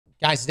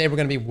Guys, today we're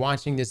going to be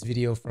watching this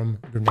video from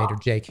Gernader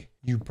Jake.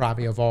 You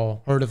probably have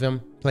all heard of him.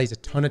 Plays a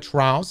ton of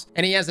trials.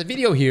 And he has a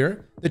video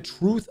here, The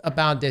Truth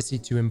About Destiny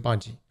 2 and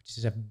Bungie, which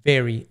is a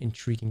very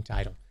intriguing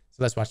title.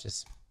 So let's watch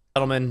this.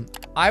 Gentlemen,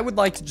 I would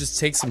like to just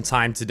take some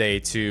time today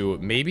to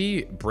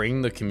maybe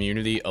bring the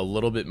community a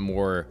little bit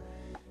more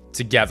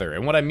together.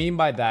 And what I mean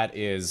by that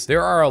is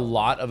there are a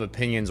lot of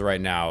opinions right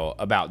now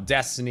about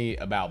Destiny,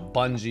 about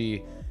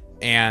Bungie,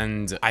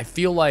 and I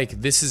feel like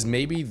this is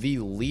maybe the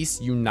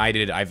least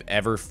united I've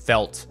ever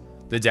felt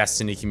the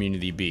Destiny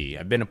community be.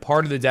 I've been a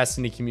part of the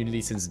Destiny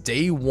community since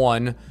day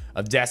one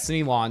of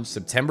Destiny launch,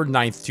 September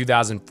 9th,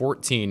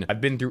 2014. I've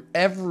been through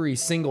every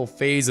single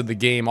phase of the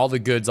game, all the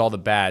goods, all the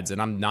bads,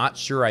 and I'm not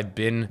sure I've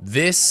been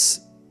this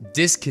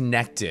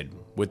disconnected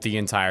with the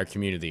entire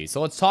community. So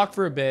let's talk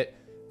for a bit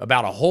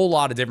about a whole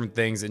lot of different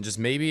things, and just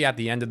maybe at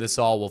the end of this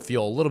all, we'll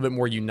feel a little bit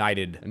more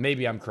united, and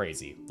maybe I'm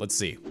crazy. Let's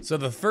see. So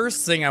the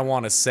first thing I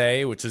want to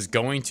say, which is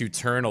going to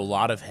turn a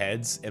lot of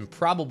heads, and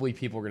probably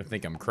people are going to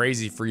think I'm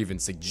crazy for even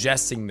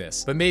suggesting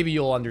this, but maybe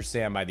you'll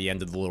understand by the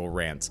end of the little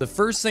rant. The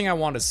first thing I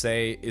want to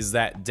say is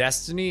that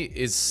Destiny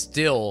is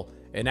still,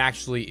 and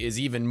actually is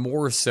even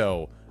more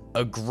so,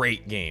 a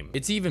great game.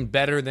 It's even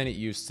better than it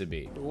used to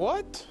be.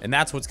 What? And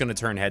that's what's going to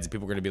turn heads.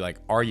 People are going to be like,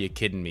 are you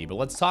kidding me? But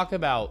let's talk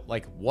about,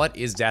 like, what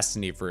is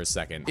Destiny for a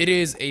second. It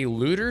is a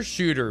looter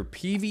shooter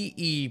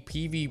PvE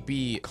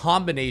PvP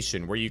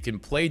combination where you can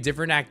play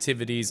different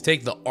activities,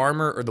 take the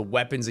armor or the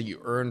weapons that you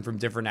earn from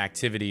different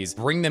activities,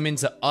 bring them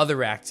into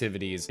other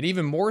activities, and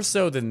even more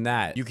so than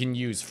that, you can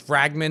use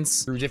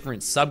fragments through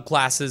different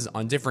subclasses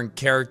on different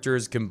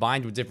characters,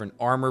 combined with different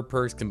armor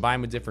perks,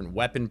 combined with different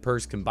weapon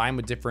perks, combined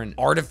with different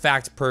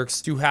artifact perks,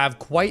 to have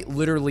quite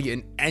literally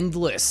an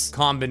endless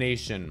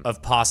combination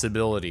of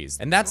possibilities.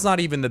 And that's not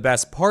even the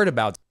best part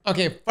about.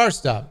 Okay,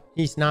 first up,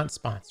 he's not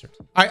sponsored.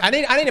 I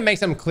need to make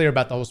something clear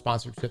about the whole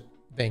sponsorship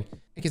thing,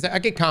 because I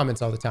get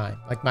comments all the time,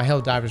 like my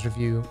Helldive's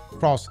review,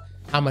 Cross,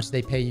 how much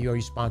they pay you, are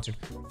you sponsored?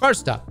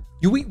 First up,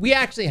 we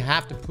actually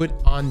have to put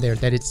on there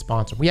that it's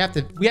sponsored. We have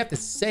to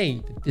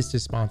say that this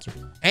is sponsored.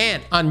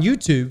 And on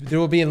YouTube, there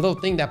will be a little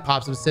thing that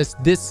pops up that says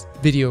this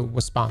video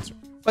was sponsored.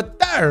 But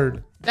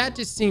third, that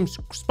just seems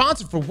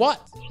sponsored for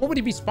what? What would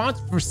he be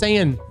sponsored for,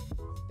 saying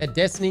that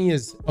Destiny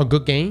is a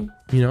good game?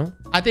 You know,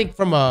 I think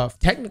from a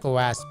technical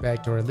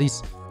aspect, or at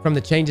least from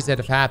the changes that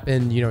have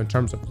happened, you know, in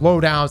terms of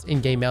loadouts,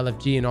 in-game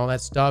LFG and all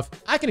that stuff,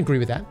 I can agree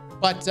with that.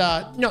 But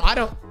no, I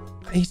don't.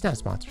 He's not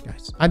sponsored,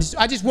 guys.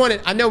 I just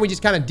wanted, I know we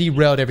just kind of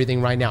derailed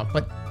everything right now,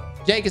 but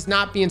Jake is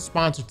not being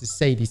sponsored to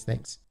say these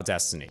things.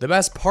 Destiny. The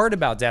best part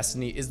about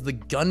Destiny is the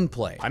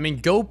gunplay. I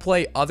mean, go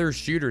play other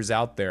shooters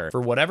out there.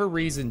 For whatever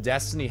reason,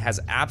 Destiny has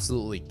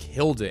absolutely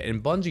killed it,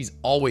 and Bungie's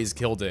always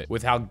killed it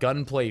with how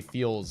gunplay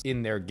feels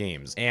in their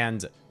games.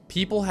 And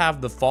people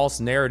have the false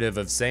narrative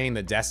of saying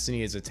that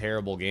Destiny is a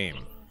terrible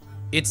game.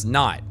 It's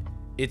not.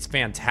 It's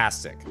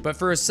fantastic. But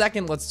for a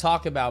second, let's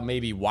talk about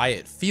maybe why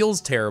it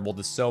feels terrible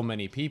to so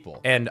many people.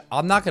 And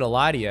I'm not gonna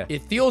lie to you,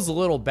 it feels a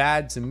little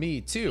bad to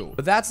me too,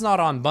 but that's not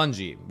on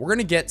Bungie. We're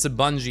gonna get to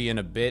Bungie in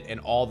a bit and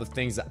all the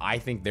things that I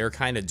think they're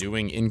kind of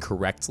doing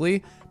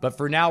incorrectly. But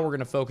for now, we're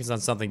gonna focus on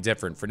something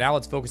different. For now,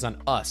 let's focus on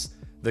us,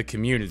 the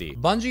community.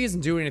 Bungie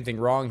isn't doing anything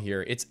wrong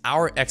here. It's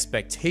our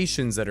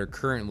expectations that are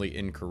currently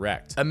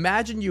incorrect.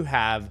 Imagine you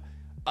have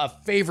a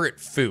favorite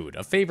food,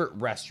 a favorite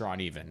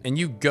restaurant even, and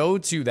you go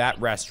to that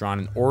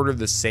restaurant and order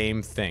the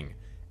same thing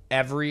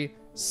every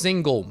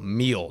single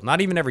meal,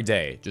 not even every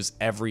day, just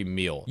every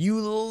meal.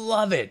 You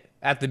love it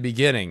at the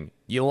beginning,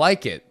 you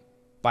like it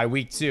by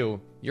week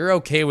 2, you're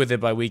okay with it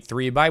by week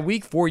 3, by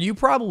week 4 you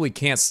probably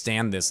can't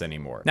stand this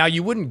anymore. Now,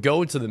 you wouldn't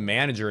go to the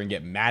manager and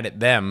get mad at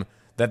them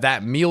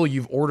that meal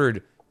you've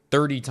ordered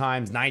 30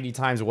 times, 90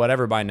 times,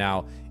 whatever by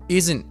now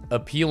isn't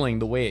appealing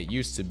the way it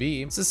used to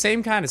be. It's the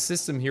same kind of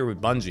system here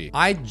with Bungie.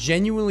 I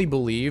genuinely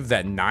believe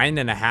that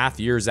 9.5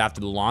 years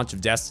after the launch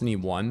of Destiny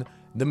 1,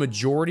 the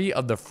majority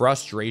of the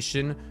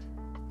frustration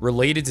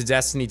related to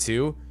Destiny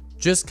 2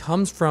 just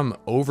comes from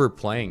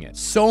overplaying it.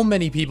 So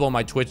many people in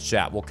my Twitch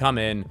chat will come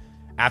in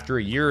after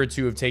a year or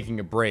two of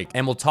taking a break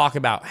and will talk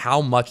about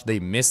how much they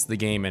miss the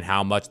game and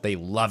how much they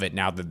love it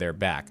now that they're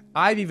back.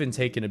 I've even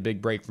taken a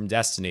big break from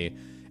Destiny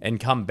and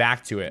come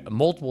back to it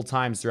multiple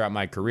times throughout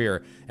my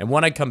career. And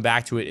when I come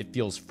back to it, it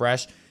feels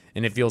fresh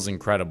and it feels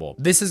incredible.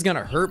 This is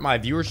gonna hurt my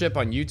viewership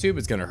on YouTube.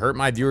 It's gonna hurt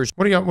my viewership.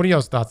 What are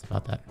y'all's thoughts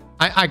about that?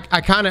 I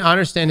kind of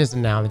understand his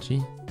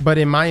analogy, but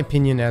in my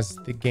opinion, as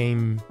the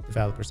game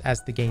developers,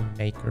 as the game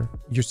maker,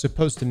 you're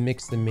supposed to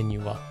mix the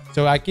menu up.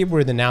 So I get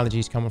where the analogy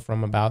is coming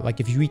from about, like,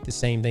 if you eat the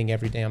same thing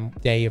every damn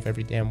day of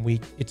every damn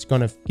week, it's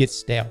gonna get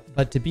stale.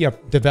 But to be a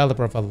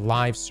developer of a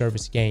live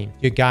service game,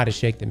 you gotta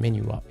shake the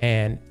menu up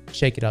and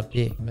shake it up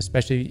big,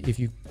 especially if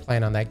you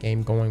plan on that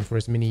game going for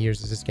as many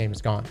years as this game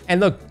is gone.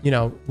 And look, you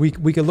know, we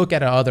could look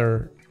at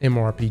other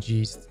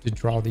MMORPGs to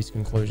draw these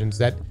conclusions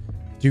that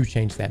do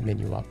change that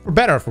menu up, for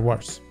better or for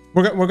worse.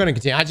 We're going to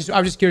continue.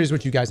 I'm just curious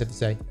what you guys have to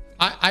say.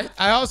 I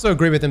also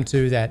agree with them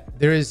too that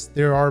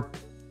there are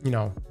you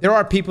know, there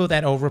are people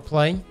that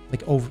overplay,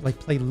 like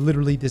play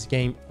literally this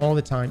game all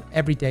the time,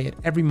 every day, at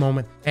every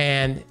moment,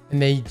 and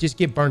they just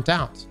get burnt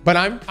out. But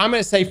I'm going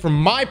to say from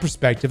my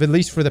perspective, at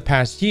least for the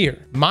past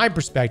year, my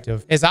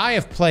perspective is I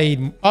have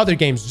played other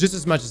games just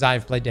as much as I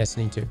have played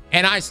Destiny 2.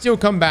 And I still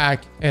come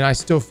back and I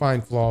still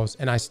find flaws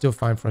and I still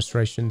find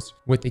frustrations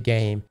with the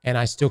game. And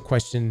I still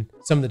question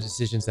some of the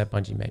decisions that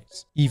Bungie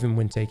makes, even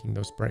when taking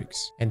those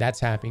breaks. And that's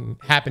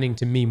happening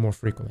to me more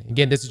frequently.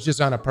 Again, this is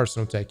just on a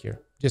personal take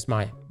here. Just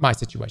my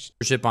situation.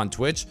 On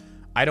Twitch,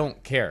 I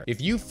don't care. If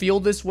you feel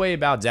this way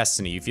about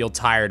Destiny, you feel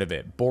tired of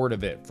it, bored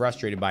of it,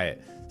 frustrated by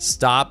it,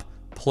 stop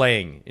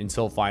playing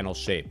until final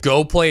shape.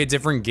 Go play a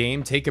different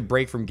game, take a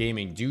break from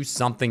gaming, do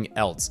something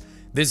else.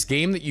 This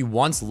game that you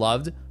once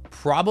loved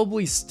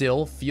probably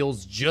still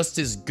feels just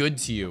as good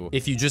to you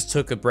if you just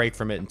took a break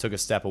from it and took a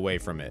step away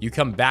from it. You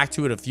come back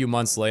to it a few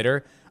months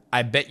later,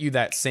 I bet you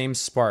that same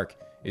spark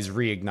is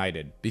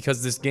reignited,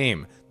 because this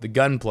game, the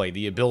gunplay,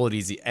 the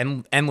abilities, the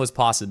endless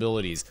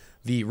possibilities,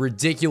 the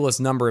ridiculous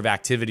number of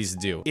activities to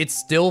do, it's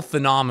still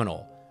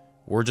phenomenal.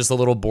 We're just a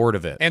little bored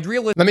of it. And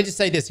really, let me just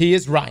say this, he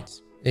is right.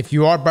 If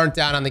you are burnt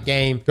out on the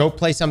game, go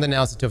play something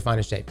else until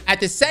final shape. At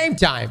the same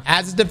time,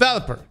 as a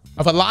developer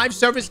of a live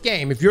service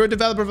game, if you're a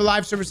developer of a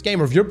live service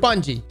game, or if you're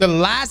Bungie, the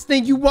last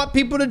thing you want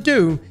people to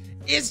do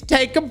is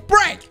take a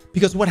break.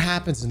 Because what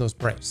happens in those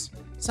breaks?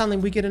 Suddenly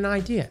we get an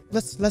idea.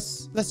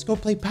 Let's go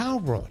play Power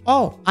World.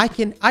 Oh, I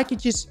can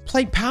just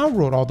play Power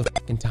World all the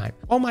fucking time.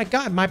 Oh my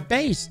God, my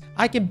base.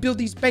 I can build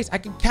these base. I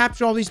can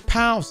capture all these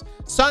pals.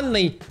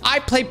 Suddenly, I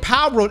play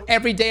Power World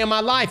every day of my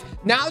life.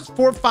 Now it's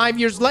 4 or 5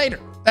 years later.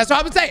 That's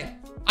what I'm saying.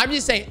 I'm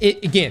just saying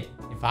it again.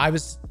 If I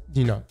was,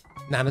 you know,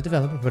 not a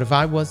developer, but if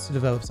I was to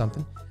develop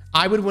something,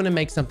 I would want to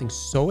make something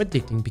so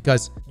addicting,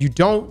 because you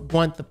don't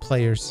want the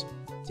players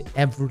to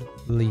ever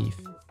leave,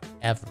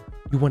 ever.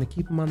 You want to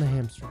keep them on the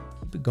hamster.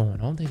 Keep it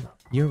going all day long,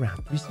 year round,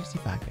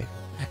 365, baby.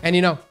 And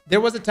you know, there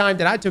was a time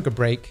that I took a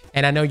break,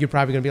 and I know you're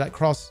probably going to be like,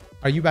 Cross,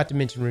 are you about to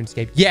mention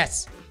RuneScape?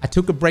 Yes, I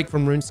took a break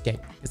from RuneScape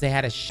because they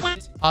had a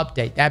shit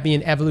update, that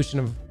being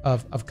evolution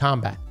of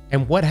combat.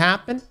 And what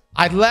happened?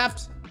 I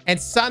left, and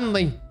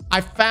suddenly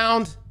I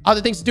found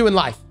other things to do in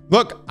life.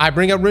 Look, I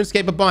bring up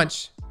RuneScape a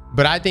bunch,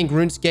 but I think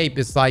RuneScape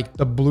is like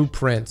the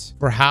blueprint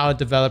for how a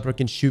developer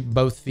can shoot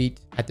both feet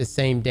at the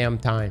same damn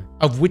time,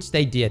 of which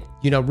they did.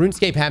 You know,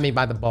 RuneScape had me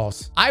by the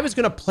balls. I was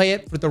going to play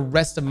it for the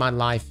rest of my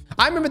life.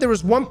 I remember there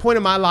was one point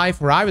in my life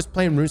where I was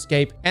playing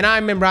RuneScape, and I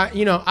remember,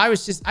 I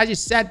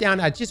just sat down.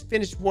 I just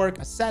finished work.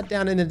 I sat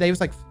down in the day. It was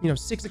like,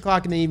 6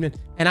 o'clock in the evening.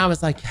 And I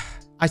was like,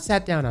 I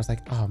sat down. I was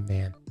like, oh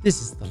man, this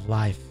is the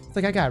life. It's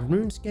like, I got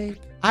RuneScape.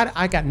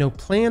 I got no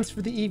plans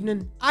for the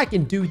evening. I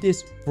can do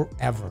this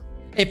forever.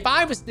 If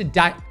I was to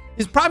die,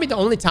 this is probably the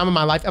only time in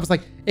my life I was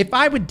like, if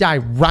I would die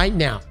right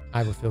now,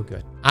 I would feel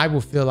good. I will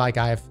feel like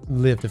I have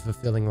lived a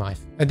fulfilling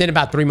life. And then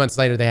about 3 months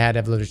later, they had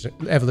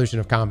evolution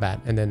of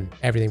combat, and then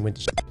everything went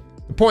to shit.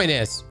 The point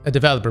is, a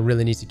developer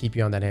really needs to keep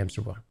you on that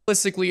hamster wheel.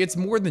 Realistically, it's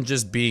more than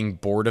just being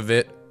bored of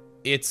it.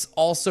 It's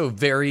also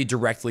very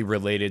directly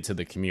related to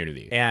the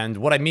community. And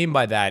what I mean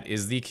by that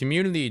is the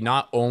community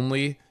not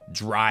only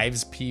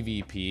drives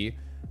PvP,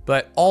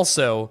 but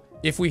also,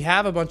 if we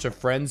have a bunch of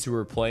friends who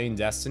are playing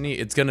Destiny,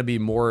 it's going to be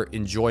more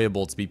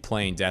enjoyable to be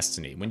playing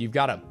Destiny. When you've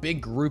got a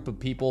big group of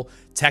people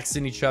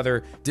texting each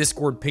other,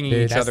 Discord pinging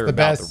each other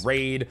about the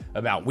raid,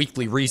 about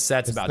weekly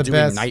resets, about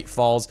doing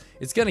nightfalls,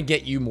 it's going to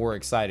get you more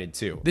excited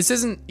too. This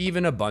isn't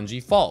even a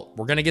Bungie fault.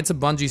 We're going to get to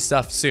Bungie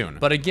stuff soon.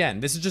 But again,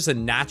 this is just a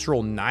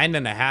natural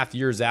 9.5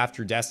 years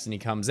after Destiny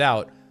comes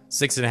out,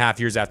 6.5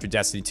 years after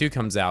Destiny 2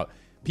 comes out,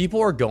 people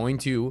are going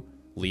to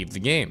leave the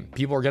game.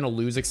 People are going to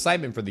lose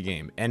excitement for the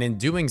game. And in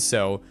doing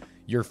so,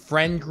 your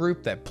friend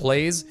group that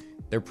plays,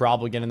 they're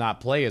probably going to not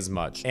play as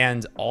much.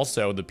 And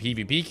also the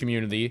PvP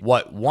community,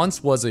 what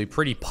once was a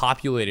pretty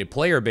populated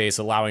player base,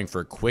 allowing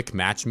for quick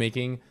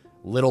matchmaking,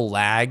 little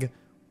lag,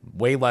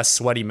 way less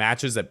sweaty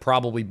matches that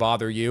probably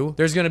bother you.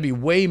 There's going to be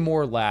way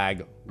more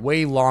lag,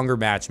 way longer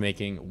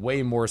matchmaking,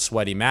 way more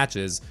sweaty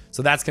matches.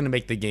 So that's going to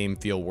make the game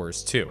feel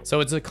worse too.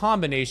 So it's a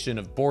combination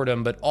of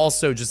boredom, but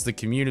also just the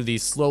community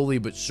slowly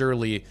but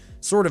surely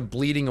sort of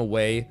bleeding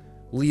away,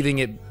 leaving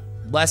it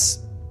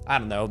less, I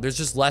don't know, there's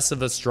just less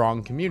of a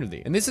strong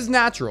community. And this is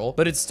natural,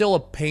 but it's still a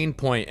pain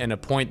point and a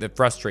point that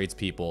frustrates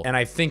people. And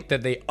I think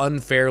that they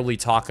unfairly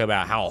talk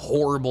about how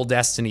horrible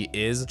Destiny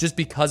is just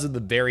because of the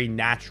very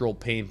natural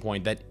pain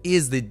point that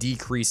is the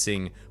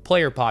decreasing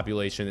player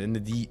population and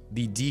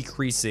the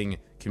decreasing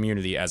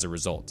community as a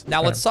result.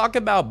 Now let's talk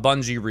about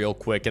Bungie real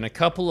quick and a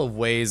couple of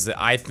ways that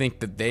I think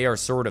that they are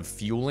sort of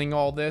fueling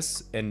all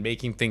this and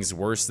making things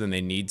worse than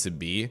they need to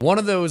be. One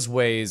of those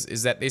ways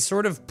is that they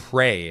sort of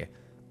prey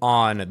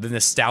on the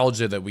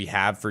nostalgia that we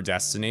have for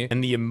Destiny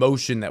and the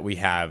emotion that we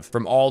have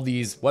from all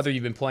these, whether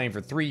you've been playing for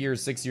 3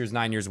 years, 6 years,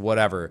 9 years,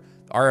 whatever,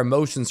 our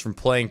emotions from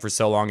playing for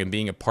so long and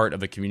being a part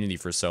of a community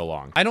for so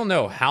long. I don't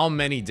know how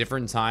many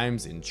different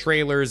times in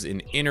trailers, in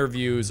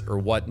interviews or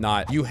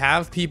whatnot, you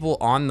have people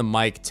on the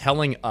mic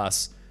telling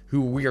us,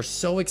 who we are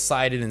so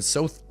excited and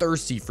so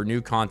thirsty for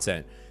new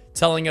content,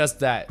 telling us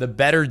that the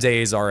better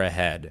days are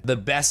ahead. The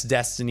best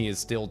Destiny is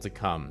still to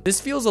come. This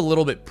feels a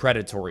little bit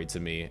predatory to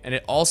me, and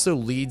it also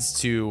leads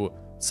to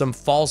some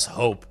false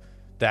hope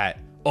that,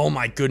 oh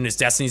my goodness,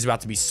 Destiny's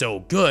about to be so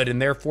good,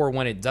 and therefore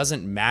when it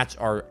doesn't match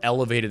our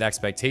elevated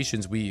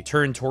expectations, we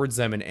turn towards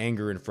them in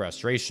anger and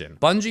frustration.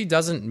 Bungie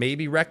doesn't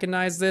maybe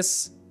recognize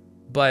this,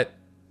 but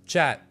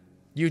chat,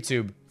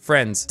 YouTube,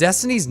 friends,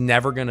 Destiny's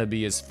never gonna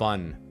be as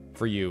fun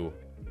for you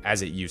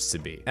as it used to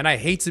be. And I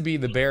hate to be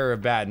the bearer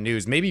of bad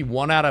news. Maybe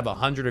 1 out of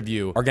 100 of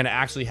you are gonna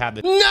actually have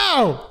the—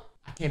 No!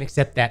 I can't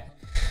accept that.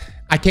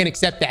 I can't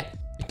accept that.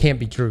 It can't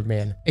be true,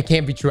 man. It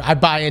can't be true. I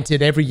buy into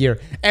it every year.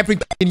 Every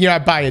year I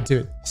buy into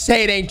it.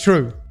 Say it ain't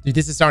true. Dude,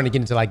 this is starting to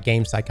get into like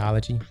game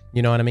psychology.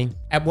 You know what I mean?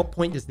 At what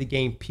point does the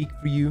game peak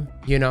for you?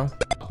 You know?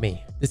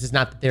 Me. This is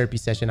not the therapy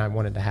session I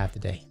wanted to have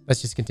today.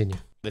 Let's just continue.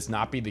 this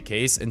not be the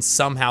case, and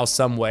somehow,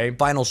 some way,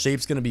 Final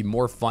Shape's gonna be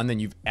more fun than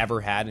you've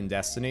ever had in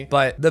Destiny.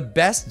 But the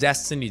best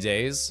Destiny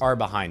days are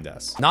behind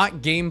us.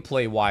 Not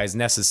gameplay wise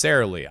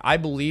necessarily. I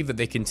believe that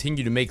they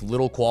continue to make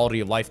little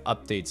quality of life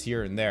updates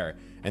here and there,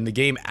 and the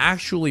game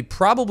actually,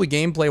 probably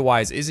gameplay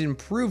wise, is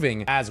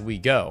improving as we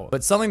go.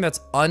 But something that's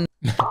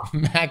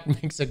Mac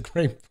makes a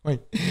great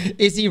point.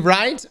 Is he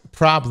right?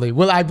 Probably.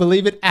 Will I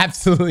believe it?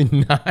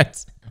 Absolutely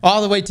not.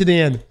 All the way to the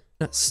end.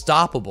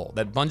 Unstoppable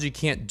that Bungie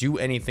can't do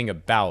anything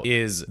about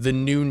is the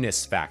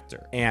newness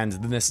factor and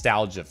the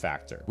nostalgia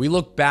factor. We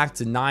look back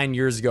to 9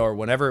 years ago or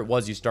whenever it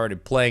was you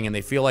started playing, and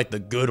they feel like the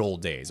good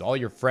old days. All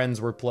your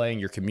friends were playing,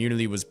 your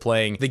community was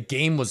playing, the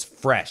game was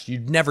fresh.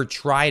 You'd never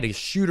tried a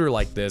shooter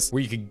like this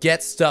where you could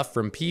get stuff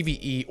from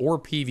PvE or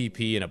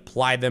PvP and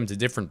apply them to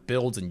different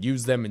builds and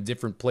use them in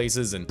different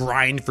places and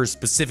grind for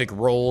specific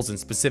roles and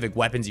specific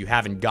weapons you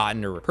haven't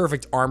gotten or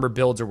perfect armor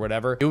builds or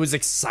whatever. It was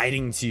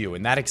exciting to you,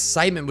 and that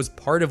excitement was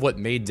part of what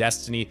made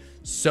Destiny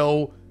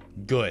so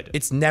good.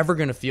 It's never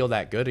going to feel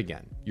that good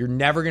again. You're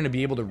never going to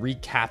be able to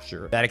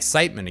recapture that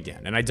excitement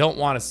again. And I don't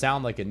want to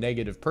sound like a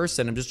negative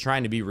person. I'm just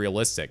trying to be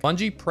realistic.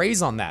 Bungie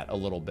preys on that a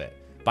little bit.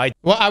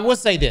 Well, I will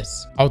say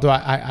this, although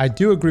I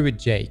do agree with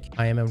Jake.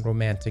 I am a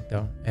romantic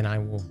though, and I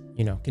will,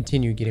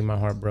 continue getting my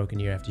heart broken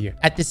year after year.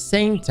 At the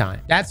same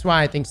time, that's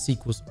why I think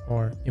sequels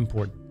are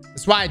important.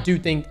 That's why I do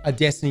think a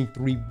Destiny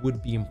 3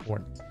 would be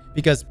important.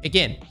 Because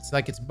again,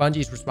 it's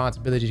Bungie's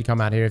responsibility to come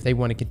out here if they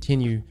want to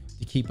continue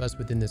to keep us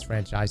within this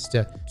franchise,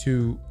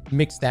 to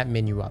mix that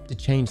menu up, to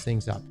change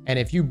things up. And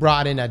if you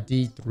brought in a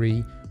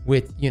D3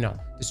 with,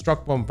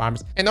 destructible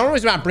environments. And the only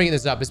reason I'm bringing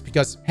this up is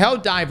because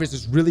Helldivers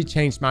has really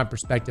changed my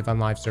perspective on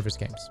live service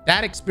games.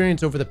 That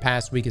experience over the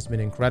past week has been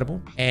incredible.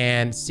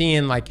 And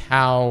seeing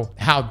how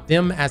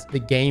them as the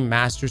game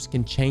masters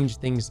can change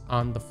things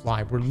on the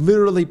fly. We're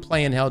literally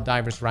playing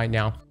Helldivers right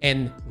now.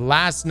 And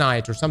last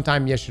night or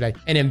sometime yesterday,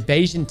 an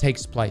invasion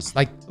takes place.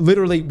 Like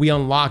literally we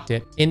unlocked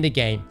it in the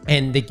game,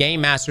 and the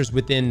game masters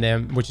within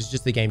them, which is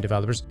just the game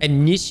developers,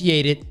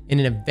 initiated an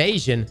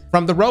invasion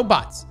from the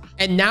robots.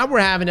 And now we're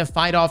having to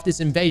fight off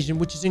this invasion,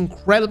 which is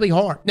incredibly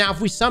hard. Now,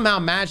 if we somehow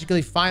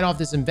magically fight off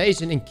this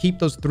invasion and keep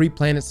those 3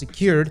 planets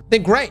secured,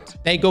 then great.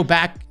 They go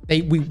back,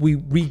 we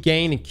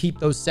regain and keep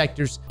those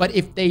sectors. But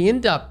if they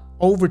end up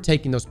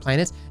overtaking those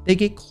planets, they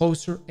get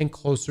closer and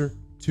closer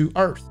to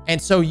Earth.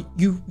 And so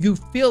you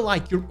feel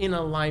like you're in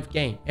a live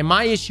game. And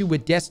my issue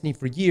with Destiny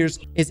for years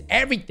is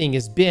everything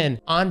has been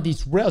on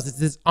these rails. It's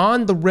this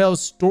on the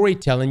rails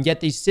storytelling,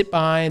 yet they sit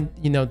behind,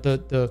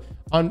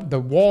 on the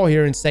wall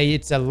here and say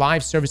it's a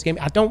live service game.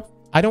 I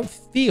don't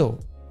feel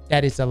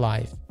that it's a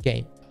live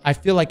game. I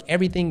feel like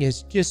everything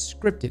is just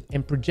scripted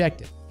and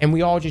projected, and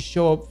we all just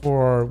show up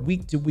for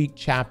week to week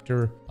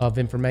chapter of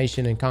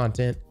information and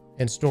content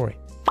and story.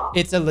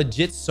 It's a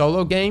legit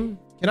solo game.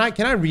 Can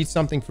I read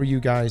something for you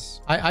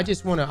guys? I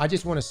just want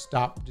to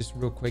stop just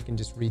real quick and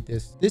just read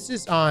this. This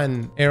is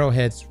on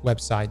Arrowhead's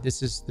website.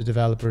 This is the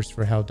developers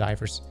for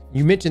Helldivers.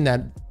 You mentioned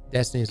that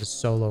Destiny is a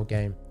solo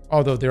game,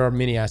 although there are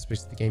many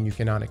aspects of the game you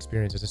cannot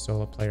experience as a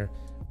solo player.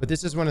 But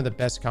this is one of the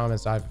best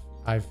comments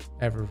I've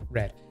ever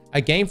read. A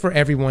game for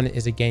everyone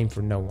is a game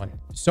for no one.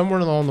 Somewhere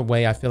along the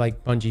way, I feel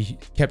like Bungie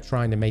kept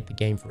trying to make the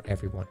game for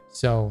everyone.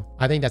 So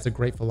I think that's a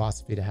great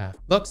philosophy to have.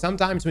 Look,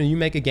 sometimes when you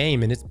make a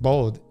game and it's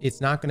bold, it's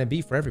not going to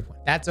be for everyone.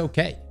 That's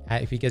okay.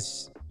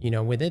 Because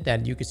within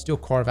that, you could still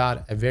carve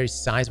out a very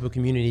sizable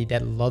community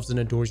that loves and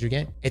adores your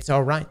game. It's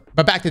all right.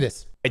 But back to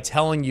this. By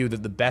telling you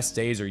that the best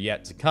days are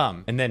yet to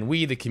come. And then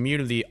we, the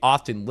community,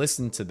 often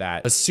listen to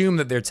that, assume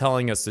that they're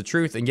telling us the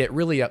truth, and get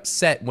really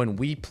upset when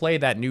we play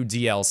that new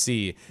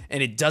DLC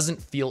and it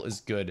doesn't feel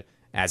as good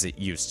as it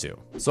used to.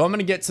 So I'm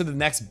gonna get to the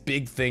next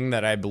big thing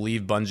that I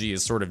believe Bungie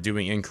is sort of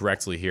doing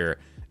incorrectly here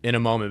in a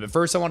moment. But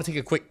first, I want to take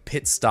a quick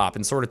pit stop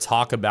and sort of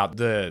talk about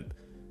the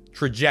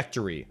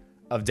trajectory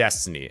of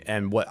Destiny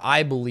and what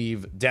I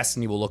believe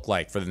Destiny will look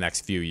like for the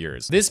next few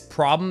years. This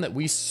problem that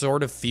we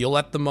sort of feel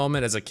at the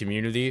moment as a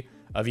community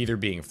of either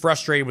being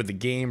frustrated with the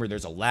game or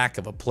there's a lack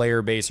of a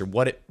player base or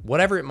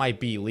whatever it might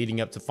be leading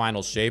up to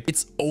Final Shape,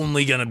 it's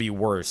only gonna be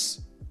worse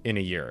in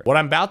a year. What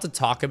I'm about to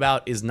talk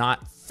about is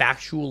not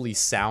factually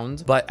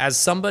sound, but as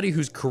somebody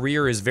whose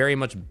career is very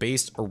much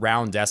based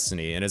around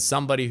Destiny, and as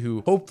somebody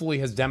who hopefully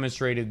has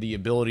demonstrated the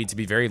ability to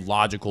be very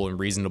logical and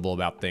reasonable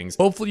about things,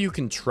 hopefully you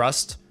can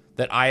trust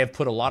that I have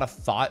put a lot of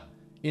thought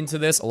into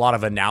this, a lot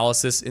of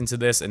analysis into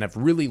this, and have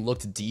really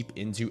looked deep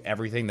into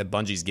everything that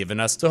Bungie's given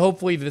us. So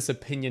hopefully this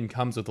opinion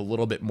comes with a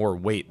little bit more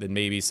weight than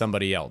maybe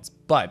somebody else.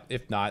 But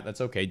if not, that's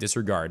okay,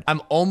 disregard.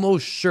 I'm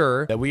almost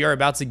sure that we are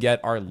about to get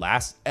our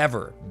last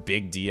ever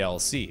big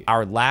DLC,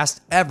 our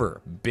last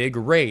ever big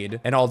raid.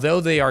 And although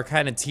they are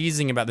kind of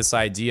teasing about this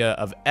idea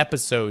of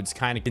episodes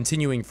kind of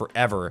continuing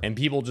forever and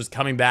people just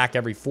coming back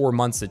every 4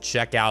 months to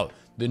check out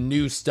the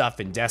new stuff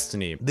in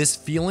Destiny, this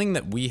feeling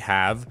that we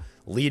have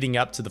leading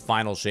up to the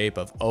final shape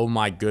of, oh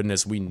my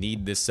goodness, we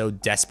need this so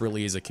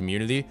desperately as a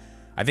community,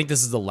 I think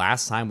this is the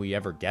last time we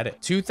ever get it.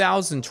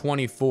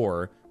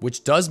 2024,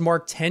 which does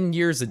mark 10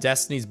 years that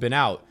Destiny's been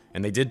out,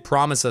 and they did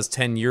promise us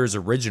 10 years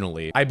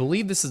originally, I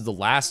believe this is the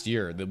last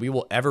year that we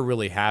will ever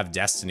really have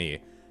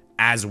Destiny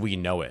as we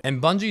know it. And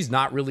Bungie's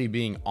not really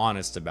being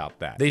honest about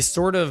that. They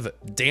sort of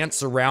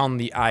dance around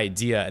the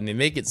idea and they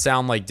make it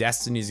sound like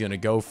Destiny's gonna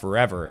go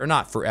forever, or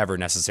not forever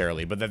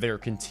necessarily, but that they're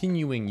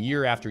continuing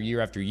year after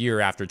year after year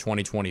after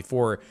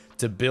 2024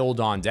 to build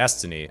on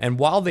Destiny. And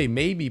while they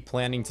may be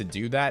planning to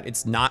do that,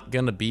 it's not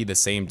gonna be the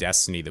same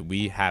Destiny that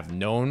we have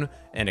known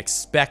and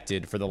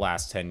expected for the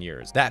last 10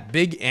 years. That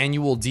big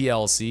annual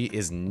DLC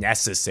is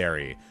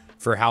necessary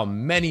for how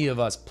many of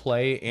us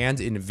play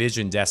and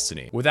envision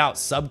Destiny. Without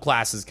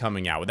subclasses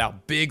coming out,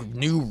 without big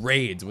new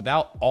raids,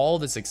 without all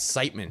this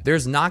excitement,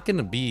 there's not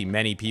gonna be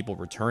many people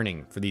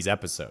returning for these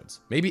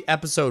episodes. Maybe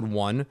episode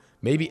 1,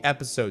 maybe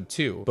episode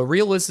 2, but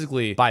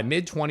realistically, by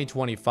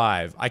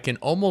mid-2025, I can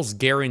almost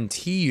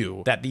guarantee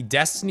you that the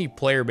Destiny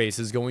player base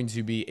is going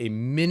to be a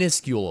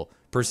minuscule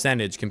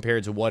percentage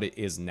compared to what it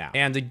is now.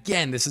 And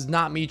again, this is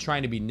not me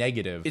trying to be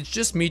negative. It's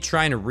just me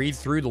trying to read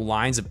through the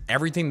lines of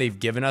everything they've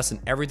given us and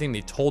everything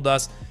they told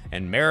us,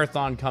 and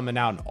Marathon coming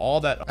out and all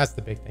that. That's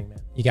the big thing, man.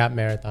 You got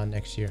Marathon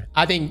next year.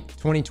 I think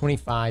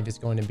 2025 is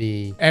going to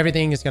be,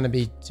 everything is going to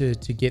be to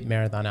get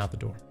Marathon out the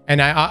door.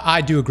 And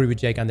I do agree with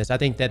Jake on this. I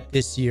think that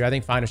this year, I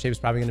think Final Shape is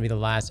probably going to be the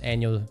last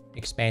annual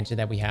expansion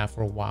that we have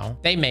for a while.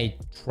 They may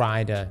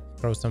try to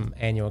throw some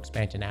annual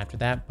expansion after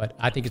that, but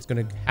I think it's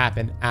going to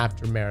happen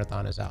after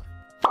Marathon is out.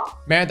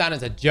 Marathon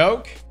is a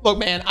joke. Look,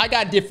 man, I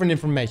got different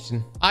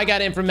information. I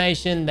got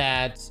information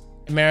that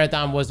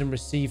Marathon wasn't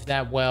received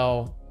that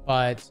well,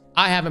 but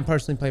I haven't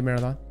personally played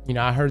Marathon. You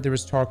know, I heard there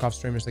was Tarkov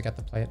streamers that got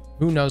to play it.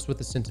 Who knows what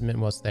the sentiment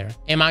was there?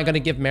 Am I going to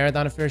give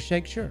Marathon a fair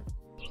shake? Sure.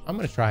 I'm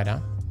going to try it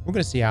out. We're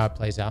going to see how it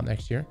plays out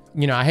next year.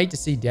 You know, I hate to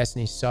see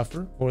Destiny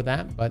suffer for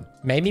that,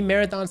 but maybe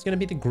Marathon's going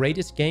to be the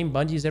greatest game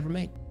Bungie's ever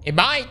made. It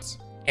might.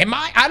 It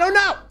might. I don't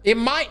know. It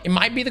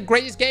might be the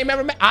greatest game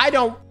ever made. I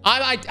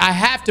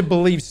have to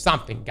believe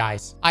something,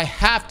 guys. I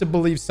have to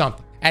believe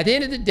something. At the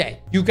end of the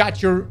day, you got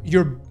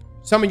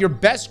some of your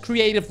best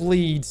creative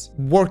leads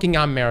working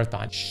on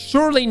Marathon.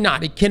 Surely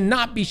not. It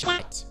cannot be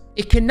shit.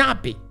 It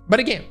cannot be.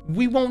 But again,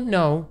 we won't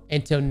know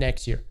until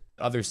next year.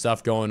 Other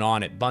stuff going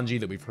on at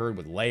Bungie that we've heard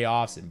with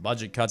layoffs and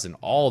budget cuts and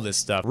all this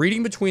stuff.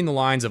 Reading between the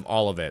lines of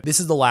all of it, this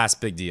is the last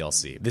big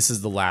DLC. This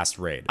is the last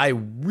raid. I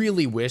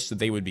really wish that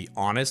they would be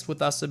honest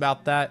with us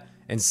about that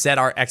and set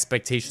our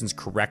expectations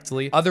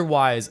correctly.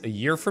 Otherwise, a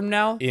year from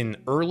now, in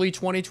early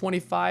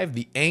 2025,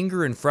 the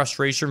anger and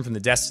frustration from the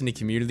Destiny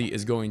community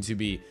is going to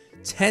be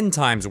 10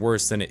 times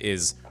worse than it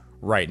is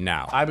right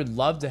now. I would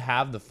love to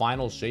have the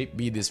final shape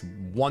be this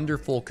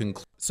wonderful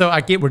conclusion. So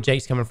I get where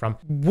Jake's coming from.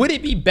 Would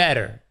it be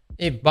better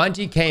if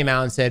Bungie came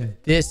out and said,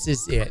 this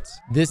is it,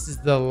 this is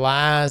the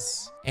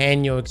last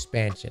annual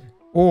expansion?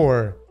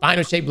 Or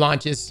Final Shape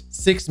launches,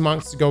 6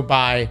 months go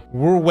by,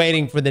 we're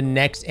waiting for the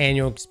next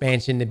annual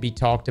expansion to be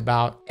talked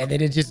about, and then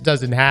it just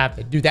doesn't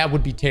happen. Dude, that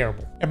would be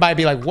terrible. Everybody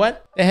be like,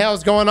 what the hell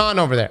is going on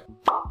over there?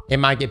 It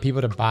might get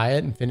people to buy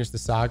it and finish the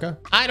saga.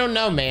 I don't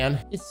know,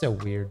 man. It's so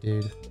weird,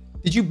 dude.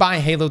 Did you buy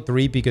Halo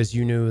 3 because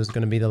you knew it was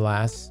going to be the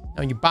last?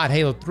 No, you bought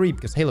Halo 3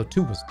 because Halo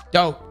 2 was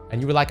dope.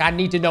 And you were like, I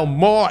need to know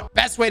more.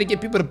 Best way to get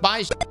people to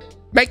buy shit,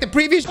 make the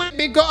previous shit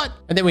be good.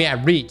 And then we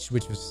had Reach,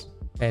 which was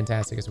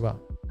fantastic as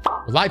well.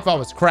 Well, Lightfall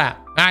was crap.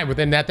 All right, well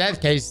then in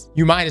that case,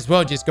 you might as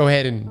well just go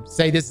ahead and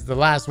say this is the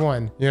last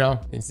one, you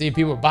know, and see if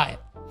people buy it.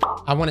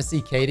 I want to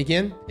see Cade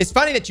again. It's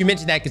funny that you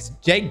mentioned that because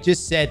Jake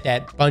just said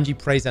that Bungie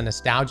preys on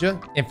nostalgia.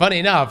 And funny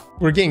enough,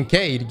 we're getting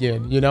Cade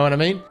again. You know what I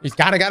mean? He's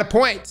kind of got a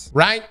point,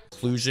 right?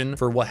 Conclusion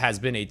for what has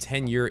been a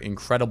 10-year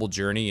incredible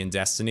journey in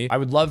Destiny. I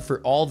would love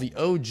for all the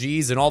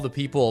OGs and all the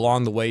people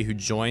along the way who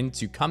joined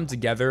to come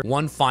together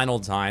one final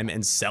time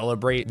and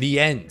celebrate the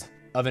end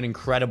of an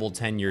incredible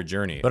 10-year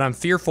journey. But I'm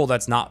fearful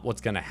that's not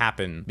what's going to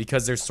happen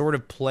because they're sort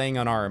of playing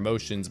on our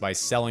emotions by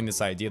selling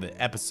this idea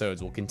that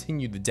episodes will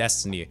continue the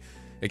Destiny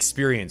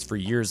experience for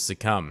years to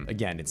come.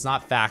 Again, it's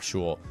not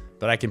factual,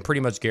 but I can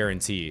pretty much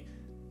guarantee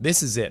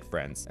this is it,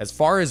 friends. As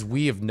far as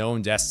we have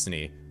known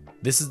Destiny,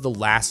 this is the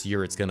last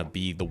year it's gonna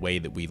be the way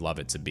that we love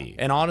it to be.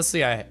 And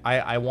honestly,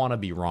 I want to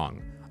be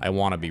wrong. I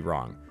want to be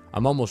wrong.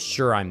 I'm almost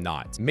sure I'm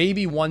not.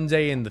 Maybe one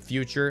day in the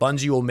future,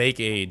 Bungie will make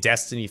a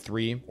Destiny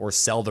 3 or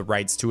sell the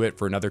rights to it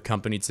for another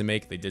company to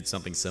make. They did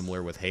something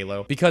similar with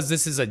Halo, because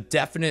this is a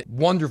definite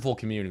wonderful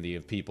community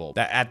of people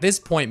that at this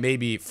point may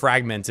be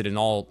fragmented in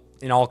all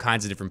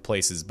kinds of different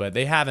places, but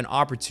they have an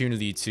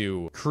opportunity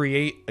to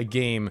create a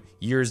game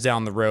years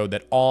down the road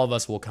that all of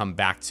us will come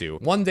back to.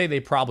 One day they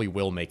probably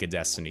will make a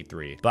Destiny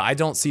 3, but I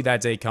don't see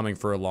that day coming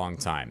for a long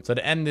time. So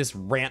to end this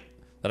rant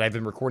that I've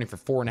been recording for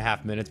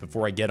 4.5 minutes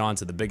before I get on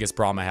to the biggest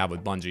problem I have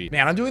with Bungie.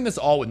 Man, I'm doing this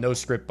all with no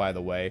script, by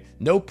the way.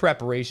 No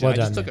preparation. I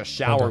just took a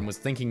shower and was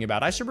thinking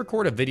about, I should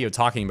record a video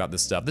talking about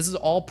this stuff. This is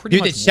all pretty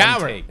much the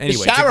shower. one take.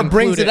 Anyway, the shower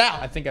brings it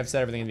out. I think I've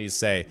said everything I need to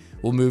say.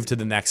 We'll move to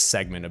the next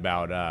segment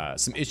about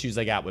some issues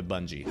I got with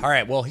Bungie. All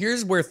right, well,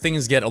 here's where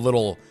things get a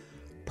little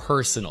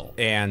personal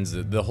and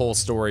the whole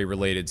story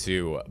related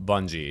to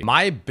Bungie.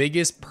 My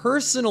biggest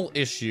personal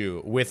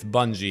issue with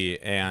Bungie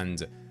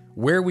and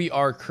where we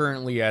are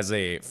currently as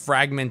a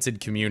fragmented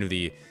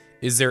community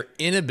is their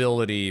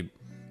inability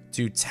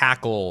to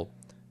tackle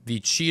the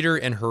cheater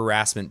and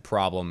harassment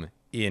problem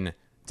in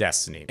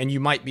Destiny. And you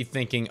might be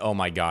thinking, oh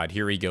my God,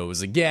 here he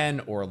goes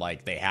again, or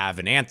like they have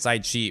an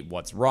anti-cheat,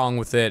 what's wrong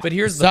with it? But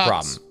here's the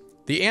problem.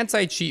 The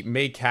anti-cheat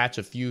may catch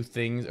a few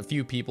things, a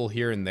few people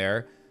here and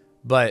there,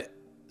 but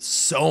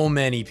so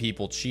many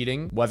people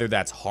cheating, whether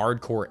that's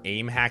hardcore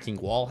aim hacking,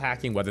 wall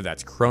hacking, whether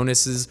that's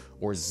Cronus's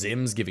or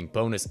Zims giving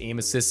bonus aim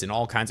assists and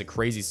all kinds of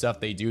crazy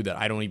stuff they do that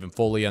I don't even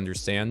fully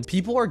understand.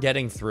 People are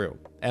getting through,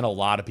 and a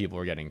lot of people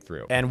are getting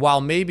through. And while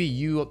maybe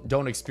you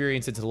don't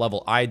experience it to the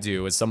level I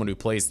do as someone who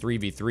plays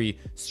 3v3,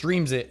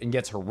 streams it, and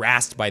gets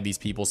harassed by these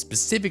people,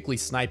 specifically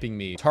sniping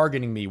me,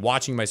 targeting me,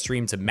 watching my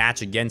stream to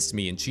match against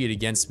me and cheat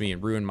against me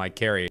and ruin my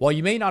carry. While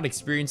you may not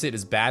experience it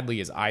as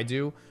badly as I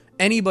do,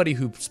 anybody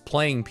who's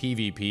playing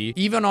PvP,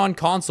 even on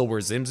console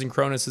where Zims and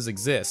Cronus's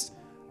exist,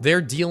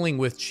 they're dealing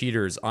with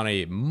cheaters on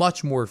a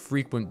much more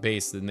frequent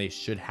base than they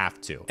should have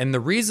to. And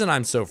the reason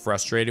I'm so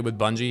frustrated with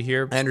Bungie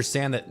here, I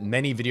understand that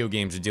many video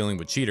games are dealing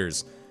with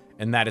cheaters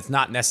and that it's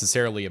not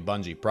necessarily a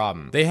Bungie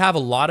problem. They have a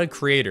lot of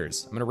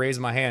creators, I'm gonna raise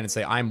my hand and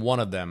say I'm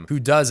one of them, who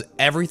does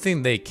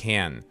everything they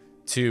can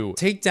to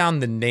take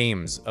down the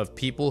names of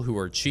people who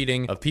are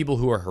cheating, of people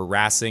who are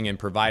harassing, and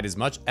provide as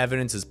much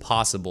evidence as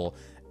possible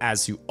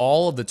as to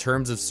all of the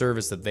terms of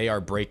service that they are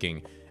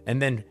breaking,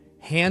 and then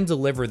hand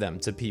deliver them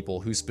to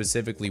people who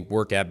specifically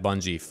work at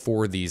Bungie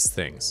for these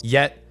things.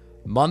 Yet,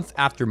 month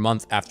after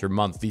month after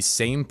month, these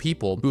same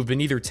people who've been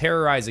either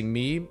terrorizing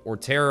me or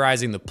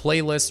terrorizing the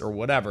playlist or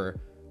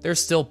whatever, they're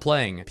still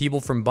playing.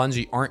 People from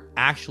Bungie aren't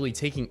actually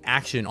taking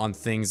action on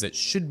things that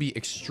should be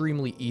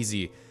extremely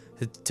easy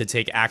to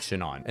take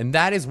action on. And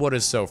that is what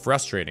is so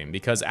frustrating,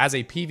 because as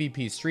a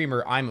PvP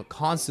streamer, I'm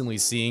constantly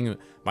seeing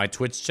my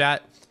Twitch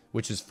chat,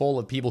 which is full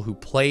of people who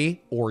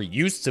play or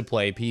used to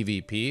play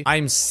PvP.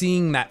 I'm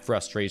seeing that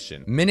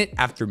frustration. Minute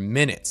after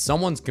minute,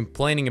 someone's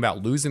complaining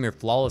about losing their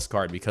flawless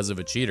card because of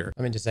a cheater.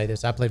 Let me just say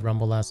this. I played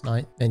Rumble last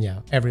night, and yeah,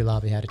 every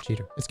lobby had a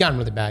cheater. It's gotten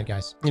really bad,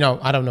 guys. You know,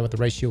 I don't know what the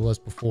ratio was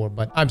before,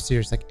 but I'm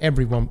serious. Like,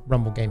 every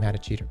Rumble game had a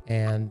cheater.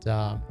 And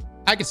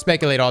I could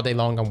speculate all day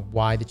long on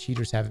why the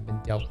cheaters haven't been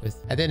dealt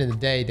with. At the end of the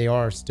day, they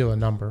are still a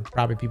number.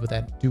 Probably people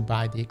that do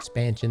buy the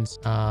expansions,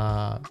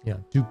 you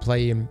know, do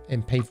play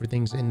and pay for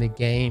things in the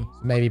game. So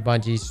maybe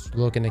Bungie's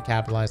looking to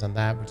capitalize on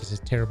that, which is a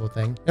terrible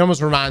thing. It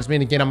almost reminds me,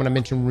 and again, I'm going to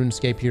mention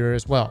RuneScape here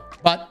as well.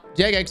 But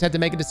Jagex had to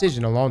make a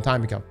decision a long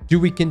time ago. Do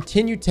we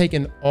continue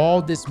taking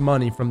all this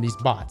money from these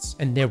bots?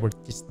 And there were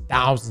just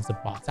thousands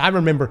of bots. I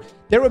remember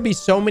there would be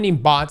so many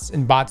bots,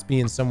 and bots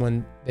being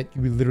someone that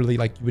you would literally,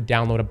 like, you would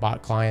download a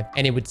bot client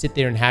and it would sit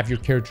there and have your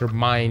character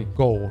mine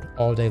gold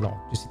all day long.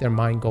 Just sit there and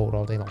mine gold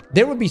all day long.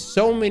 There would be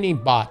so many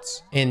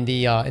bots in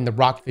the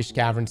Rockfish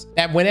Caverns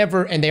that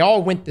whenever, and they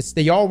all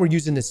were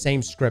using the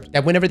same script,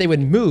 that whenever they would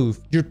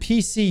move, your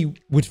PC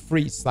would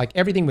freeze. Like,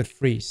 everything would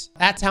freeze.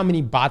 That's how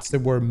many bots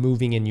there were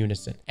moving in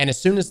unison. And as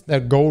soon as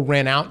the gold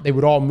ran out, they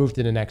would all move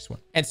to the next one.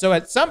 And so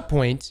at some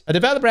point, a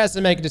developer has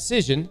to make a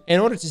decision. In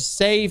order to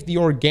save the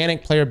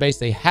organic player base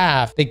they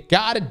have, they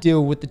got to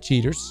deal with the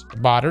cheaters, the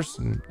botters,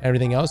 and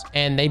everything else.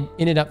 And they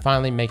ended up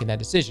finally making that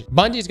decision.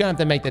 Bungie's going to have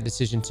to make that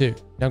decision too.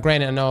 Now,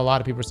 granted, I know a lot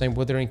of people are saying,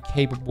 well, they're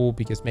incapable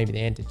because maybe the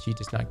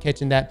anti-cheat is not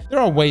catching that. There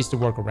are ways to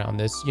work around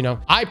this. You know,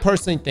 I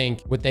personally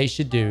think what they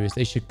should do is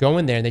they should go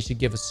in there and they should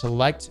give a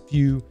select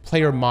few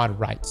player mod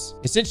rights.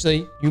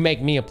 Essentially, you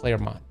make me a player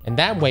mod. And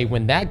that way,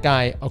 when that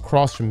guy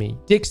across from me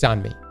dicks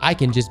on me, I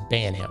can just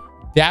ban him.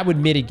 That would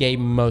mitigate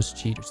most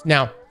cheaters.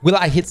 Now, will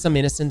I hit some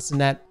innocents in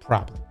that?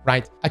 Probably,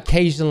 right?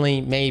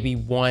 Occasionally, maybe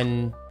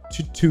 1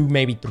 to 2,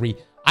 maybe 3.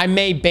 I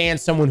may ban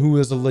someone who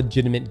is a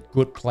legitimate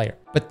good player.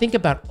 But think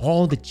about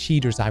all the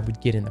cheaters I would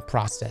get in the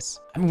process.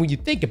 I mean, when you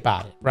think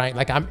about it, right?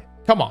 Like,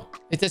 come on.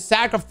 It's a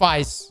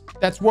sacrifice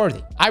that's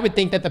worthy. I would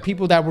think that the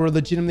people that were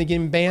legitimately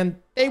getting banned,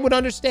 they would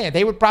understand.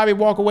 They would probably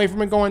walk away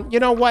from it going, you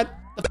know what?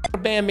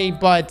 Ban me,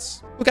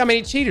 but Look how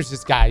many cheaters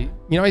this guy,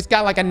 you know, he's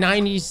got like a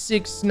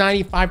 96,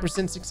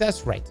 95%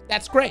 success rate.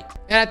 That's great.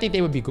 And I think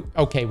they would be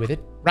okay with it,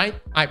 right?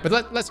 All right,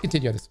 but let's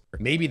continue on this.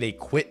 Maybe they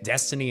quit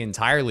Destiny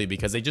entirely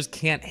because they just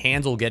can't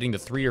handle getting to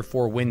 3 or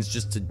 4 wins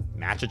just to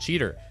match a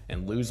cheater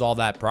and lose all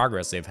that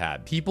progress they've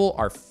had. People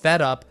are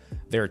fed up,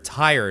 they're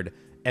tired,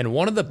 and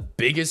one of the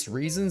biggest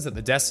reasons that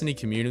the Destiny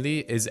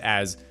community is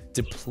as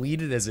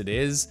depleted as it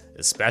is,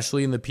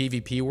 especially in the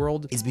PvP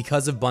world, is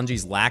because of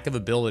Bungie's lack of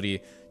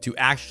ability to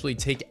actually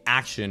take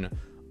action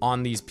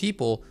on these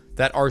people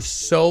that are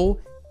so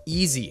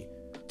easy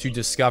to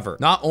discover.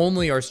 Not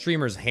only are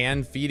streamers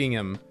hand feeding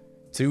them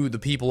to the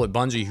people at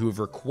Bungie who have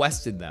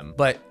requested them,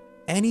 but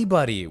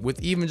anybody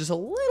with even just a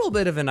little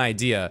bit of an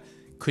idea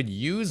could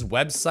use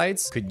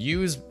websites, could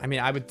use, I mean,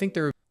 I would think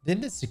there.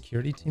 Didn't the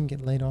security team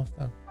get laid off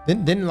though?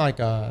 Didn't like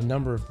a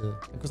number of the,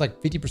 it was like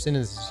 50% of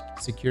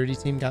the security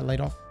team got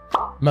laid off.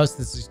 Most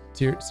of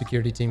the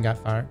security team got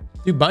fired.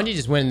 Dude, Bungie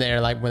just went in there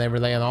like when they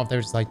were laying off, they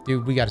were just like,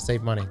 dude, we got to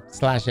save money,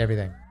 slash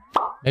everything.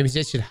 Maybe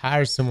they should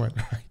hire someone.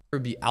 There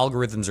would be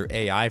algorithms or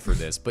AI for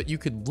this, but you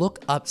could look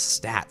up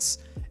stats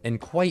and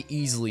quite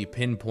easily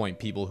pinpoint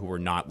people who are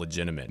not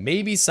legitimate.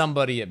 Maybe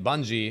somebody at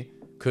Bungie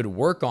could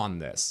work on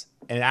this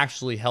and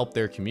actually help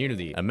their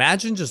community.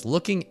 Imagine just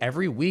looking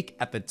every week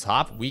at the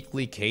top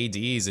weekly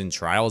KDs in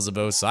Trials of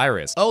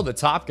Osiris. Oh, the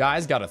top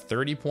guy's got a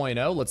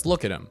 30.0. Let's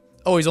look at him.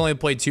 Oh, he's only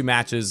played 2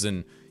 matches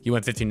and he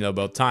went 15-0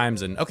 both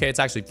times, and okay, it's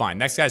actually fine.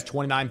 Next guy's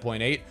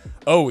 29.8.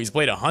 Oh, he's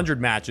played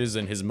 100 matches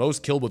and his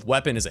most killed with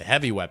weapon is a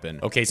heavy weapon.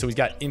 Okay, so he's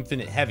got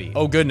infinite heavy.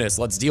 Oh goodness,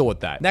 let's deal with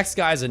that. Next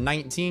guy's a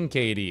 19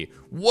 KD.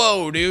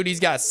 Whoa, dude,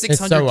 he's got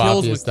 600 kills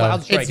obvious, with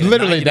Cloud Strike. It's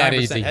literally that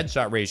easy.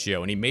 Headshot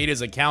ratio, and he made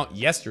his account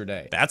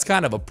yesterday. That's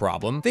kind of a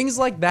problem. Things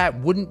like that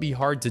wouldn't be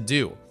hard to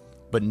do,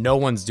 but no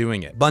one's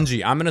doing it.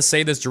 Bungie, I'm gonna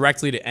say this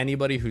directly to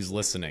anybody who's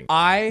listening.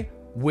 I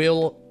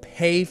will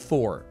pay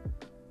for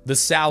the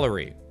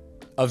salary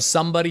of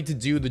somebody to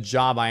do the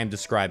job I am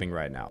describing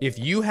right now. If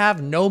you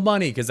have no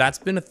money, because that's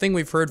been a thing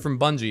we've heard from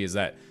Bungie, is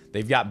that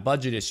they've got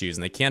budget issues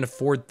and they can't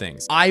afford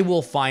things, I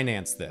will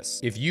finance this.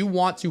 If you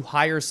want to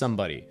hire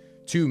somebody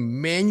to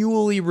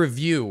manually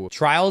review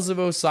Trials of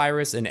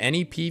Osiris and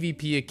any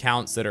PvP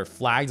accounts that are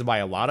flagged by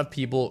a lot of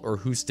people or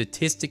who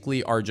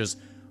statistically are just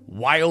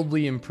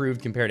wildly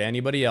improved compared to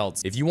anybody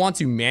else, if you want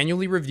to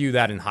manually review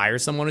that and hire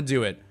someone to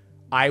do it,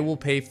 I will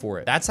pay for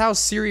it. That's how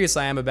serious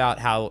I am about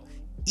how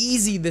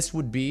easy this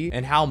would be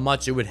and how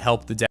much it would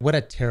help the dev. What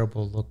a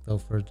terrible look though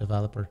for a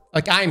developer.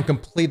 Like, I am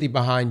completely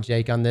behind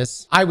Jake on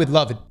this. I would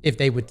love it if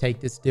they would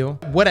take this deal.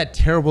 What a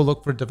terrible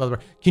look for a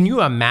developer. Can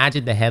you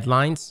imagine the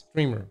headlines?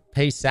 Streamer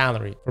pays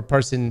salary for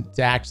person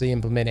to actually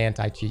implement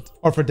anti-cheat,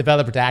 or for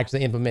developer to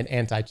actually implement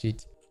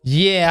anti-cheat.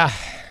 Yeah,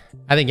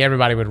 I think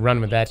everybody would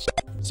run with that shit.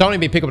 Sony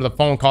be picking up the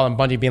phone call and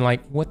Bungie being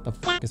like, what the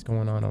fuck is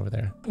going on over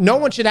there? No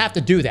one should have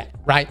to do that,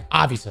 right?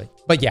 Obviously.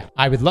 But yeah,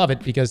 I would love it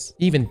because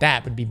even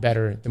that would be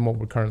better than what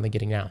we're currently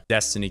getting now.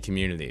 Destiny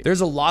community.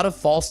 There's a lot of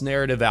false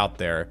narrative out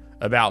there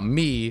about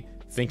me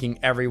thinking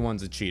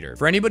everyone's a cheater.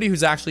 For anybody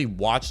who's actually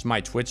watched my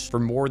Twitch for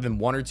more than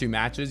 1 or 2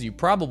 matches, you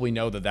probably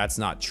know that that's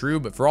not true.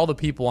 But for all the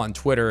people on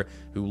Twitter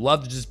who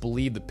love to just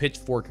believe the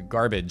pitchfork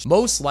garbage,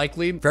 most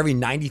likely for every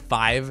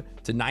 95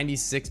 to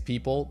 96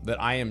 people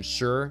that I am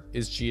sure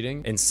is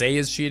cheating and say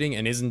is cheating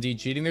and is indeed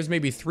cheating, there's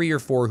maybe 3 or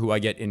 4 who I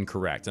get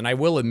incorrect. And I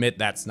will admit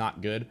that's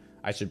not good.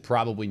 I should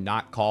probably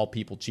not call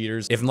people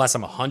cheaters unless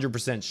I'm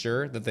 100%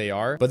 sure that they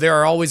are. But there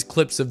are always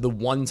clips of the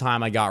one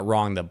time I got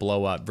wrong that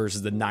blow up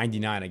versus the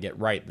 99 I get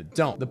right that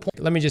don't. The point.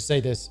 Let me just say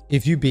this.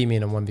 If you beat me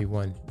in a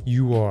 1v1,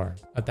 you are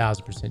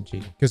 1000%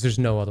 cheating, because there's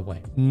no other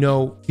way.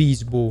 No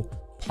feasible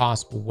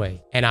possible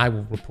way. And I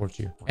will report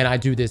you. And I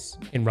do this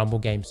in Rumble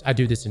games. I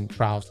do this in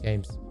Trials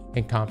games,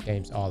 in comp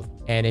games, all of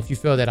them. And if you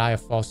feel that I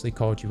have falsely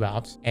called you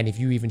out, and if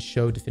you even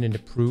show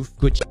definitive proof,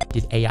 good shit.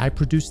 Did AI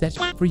produce that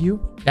shit for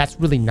you? That's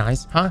really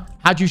nice, huh?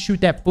 How'd you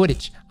shoot that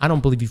footage? I don't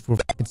believe you for a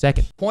fucking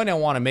second. Point I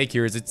want to make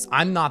here is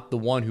I'm not the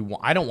one who,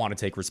 I don't want to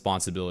take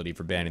responsibility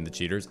for banning the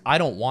cheaters. I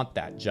don't want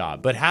that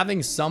job. But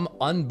having some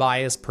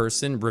unbiased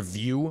person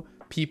review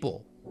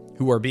people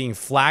who are being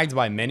flagged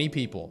by many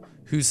people,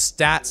 whose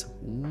stats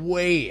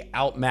way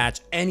outmatch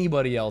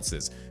anybody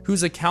else's,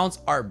 whose accounts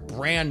are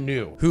brand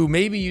new, who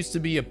maybe used to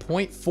be a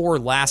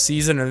 0.4 last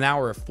season and now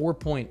are a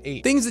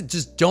 4.8. Things that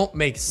just don't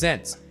make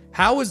sense.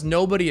 How is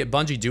nobody at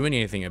Bungie doing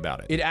anything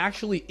about it? It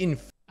actually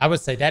I would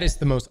say that is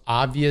the most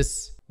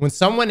obvious. When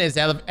someone is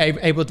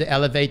able to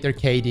elevate their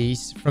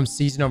KDs from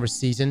season over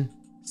season,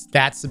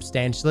 stats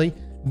substantially,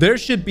 there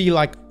should be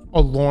like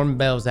alarm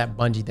bells at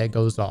Bungie that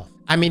goes off.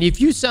 I mean,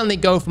 if you suddenly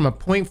go from a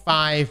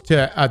 0.5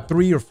 to a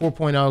 3 or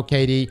 4.0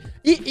 KD,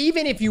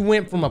 even if you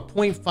went from a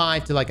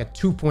 0.5 to like a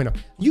 2.0,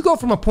 you go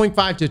from a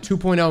 0.5 to a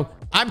 2.0,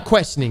 I'm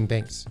questioning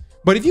things.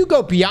 But if you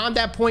go beyond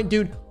that point,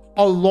 dude,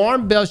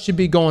 alarm bells should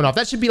be going off.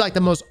 That should be like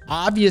the most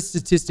obvious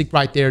statistic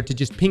right there to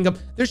just ping up.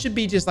 There should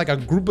be just like a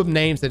group of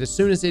names that as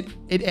soon as it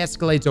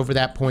escalates over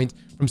that point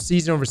from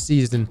season over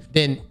season,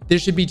 then there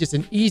should be just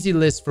an easy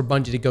list for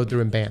Bungie to go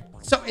through and ban.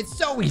 So it's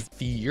so easy.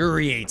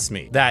 Infuriates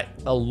me that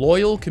a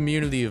loyal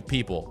community of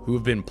people who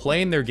have been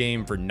playing their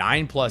game for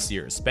 9+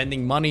 years,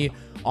 spending money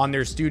on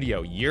their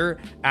studio year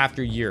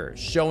after year,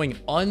 showing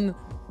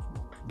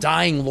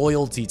undying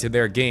loyalty to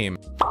their game.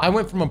 I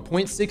went from a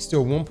 0.6 to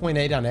a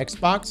 1.8 on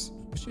Xbox.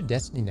 What's your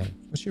Destiny name?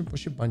 What's your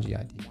Bungie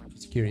ID? I'm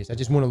just curious. I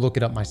just want to look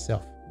it up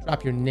myself.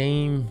 Drop your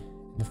name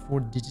and the 4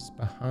 digits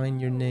behind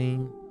your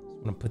name.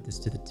 I want to put this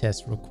to the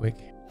test real quick.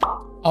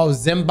 Oh,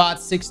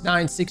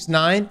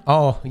 Zembot6969.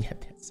 Oh, yeah,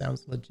 that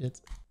sounds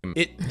legit.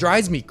 It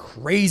drives me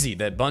crazy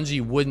that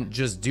Bungie wouldn't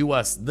just do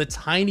us the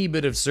tiny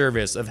bit of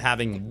service of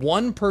having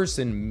one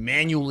person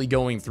manually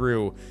going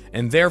through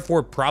and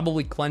therefore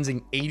probably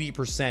cleansing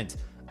 80%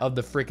 of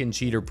the freaking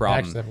cheater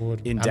problem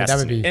in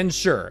Destiny. And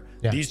sure,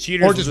 these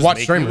cheaters or just watch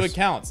make streamers. New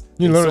accounts.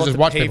 You literally just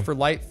watch pay people for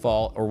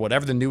Lightfall or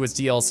whatever the newest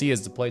DLC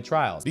is to play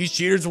Trials. These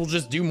cheaters will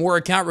just do more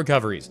account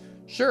recoveries.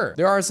 Sure,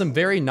 there are some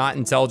very not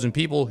intelligent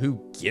people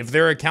who give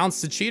their accounts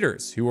to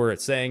cheaters who are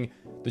saying,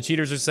 the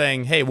cheaters are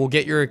saying, hey, we'll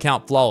get your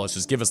account flawless.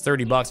 Just give us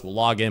 30 bucks. We'll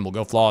log in. We'll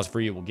go flawless for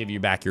you. We'll give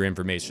you back your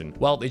information.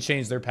 Well, they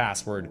changed their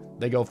password.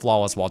 They go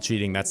flawless while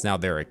cheating. That's now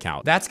their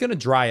account. That's going to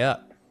dry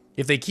up.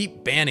 If they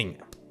keep banning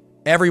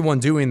everyone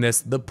doing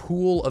this, the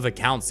pool of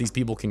accounts these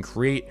people can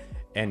create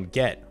and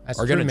get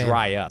are going to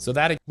dry up. So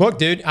that, look,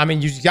 dude, I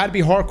mean, you got to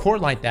be hardcore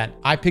like that.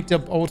 I picked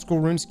up old school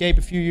RuneScape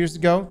a few years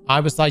ago. I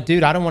was like,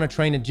 dude, I don't want to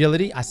train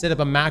agility. I set up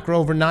a macro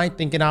overnight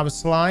thinking I was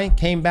sly.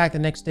 Came back the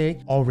next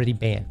day, already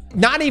banned.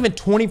 Not even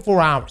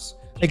 24 hours.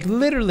 Like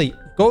literally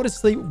go to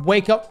sleep,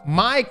 wake up,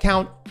 my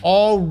account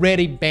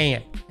already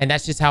banned. And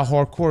that's just how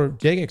hardcore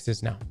Jagex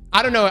is now.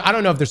 I don't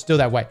know if they're still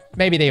that way.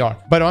 Maybe they are.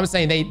 But I'm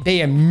saying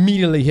they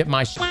immediately hit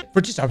my shit for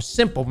just a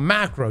simple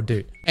macro,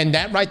 dude. And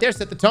that right there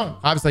set the tone.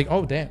 I was like,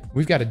 oh, damn,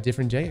 we've got a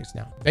different Jagex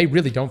now. They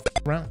really don't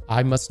f around.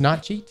 I must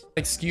not cheat.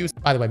 excuse.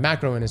 By the way,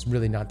 macroing is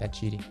really not that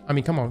cheating. I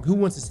mean, come on. Who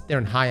wants to sit there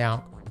and high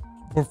out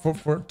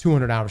for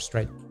 200 hours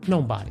straight?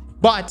 Nobody.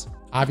 But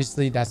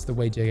obviously, that's the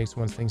way Jagex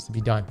wants things to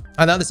be done.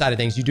 On the other side of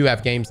things, you do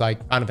have games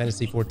like Final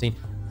Fantasy 14,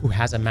 who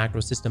has a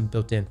macro system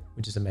built in,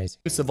 which is amazing.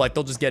 Of like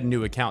they'll just get a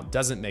new account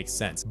doesn't make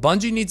sense.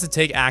 Bungie needs to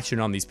take action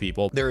on these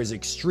people. There is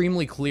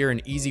extremely clear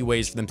and easy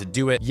ways for them to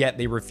do it, yet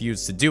they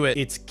refuse to do it.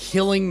 It's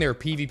killing their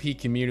PvP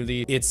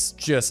community. It's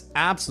just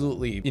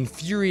absolutely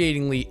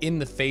infuriatingly in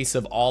the face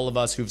of all of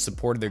us who've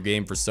supported their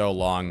game for so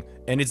long,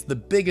 and it's the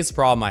biggest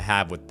problem I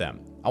have with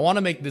them. I want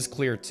to make this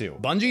clear too.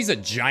 Bungie's a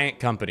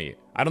giant company.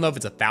 I don't know if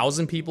it's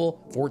 1,000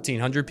 people,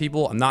 1,400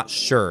 people, I'm not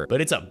sure,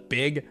 but it's a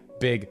big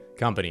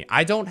company.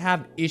 I don't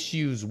have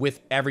issues with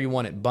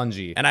everyone at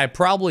Bungie, and I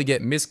probably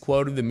get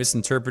misquoted and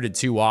misinterpreted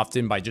too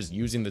often by just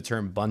using the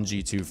term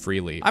Bungie too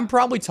freely. I'm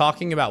probably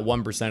talking about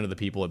 1% of the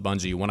people at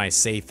Bungie when I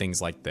say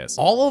things like this.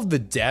 All of the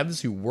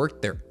devs who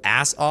worked their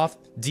ass off,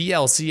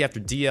 DLC after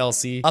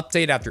DLC,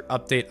 update after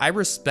update, I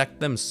respect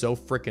them so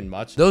freaking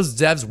much. Those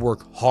devs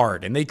work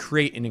hard and they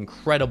create an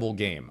incredible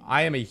game.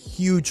 I am a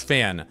huge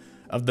fan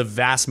of the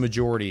vast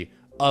majority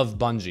of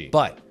Bungie,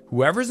 but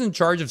whoever's in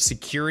charge of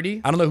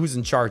security, I don't know who's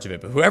in charge of it,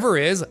 but whoever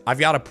is, I've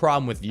got a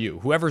problem with you.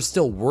 Whoever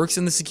still works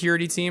in the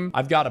security team,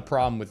 I've got a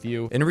problem with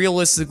you. And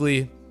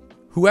realistically,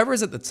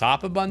 whoever's at the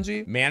top of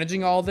Bungie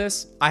managing all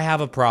this, I have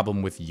a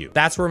problem with you.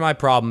 That's where my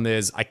problem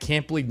is. I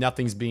can't believe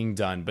nothing's being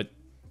done, but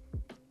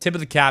tip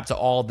of the cap to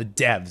all the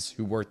devs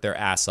who worked their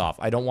ass off.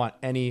 I don't want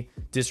any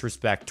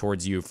disrespect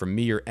towards you from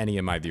me or any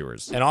of my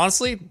viewers. And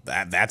honestly,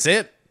 that's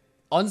it.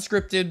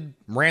 Unscripted,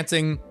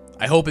 ranting.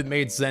 I hope it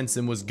made sense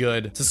and was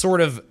good to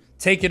sort of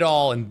take it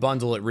all and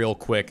bundle it real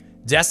quick.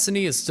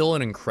 Destiny is still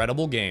an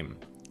incredible game.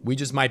 We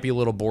just might be a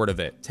little bored of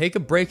it. Take a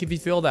break if you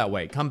feel that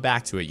way. Come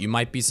back to it. You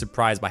might be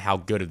surprised by how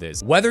good it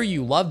is. Whether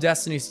you love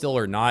Destiny still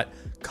or not,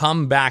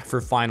 come back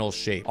for Final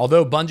Shape.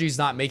 Although Bungie's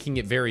not making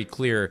it very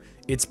clear,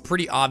 it's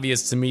pretty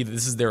obvious to me that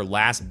this is their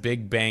last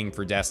big bang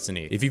for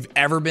Destiny. If you've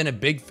ever been a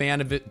big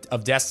fan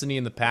of Destiny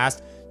in the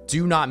past,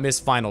 do not miss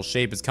Final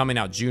Shape. It's coming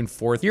out June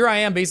 4th. Here I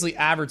am basically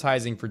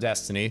advertising for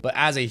Destiny, but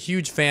as a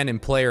huge fan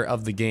and player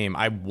of the game,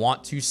 I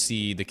want to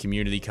see the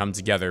community come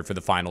together for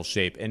the Final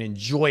Shape and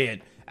enjoy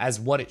it as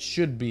what it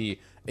should be,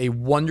 a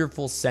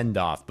wonderful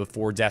send-off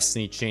before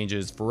Destiny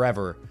changes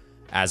forever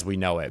as we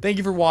know it. Thank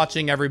you for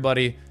watching,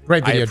 everybody.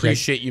 Great video, I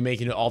appreciate you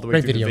making it all the way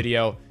through the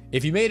video.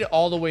 If you made it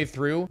all the way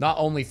through, not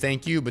only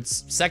thank you, but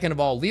second of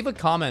all, leave a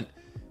comment.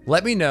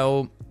 Let me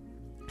know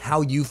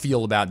how you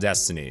feel about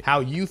Destiny, how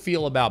you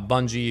feel about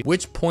Bungie,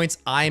 which points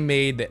I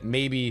made that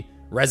maybe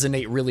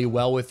resonate really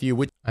well with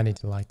you. I need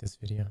to like this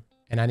video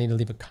and I need to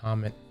leave a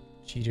comment.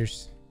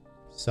 Cheaters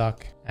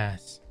suck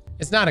ass.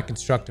 It's not a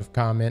constructive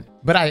comment,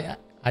 but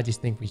I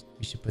just think we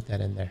should put that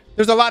in there.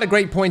 There's a lot of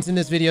great points in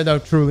this video though,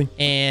 truly.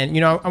 And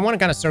you know, I want to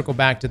kind of circle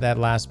back to that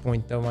last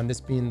point though, on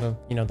this being the,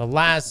 you know, the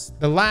last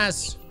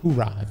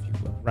hoorah, if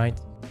you will, right?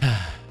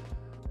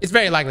 It's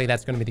very likely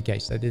that's going to be the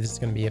case. That this is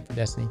going to be it for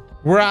Destiny.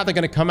 We're either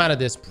going to come out of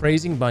this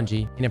praising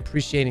Bungie and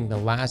appreciating the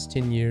last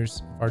 10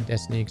 years of our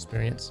Destiny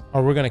experience,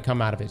 or we're going to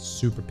come out of it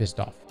super pissed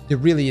off. There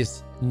really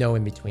is no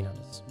in between on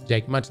this.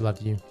 Jake, much love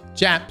to you.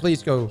 Chat,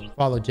 please go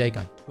follow Jake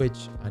on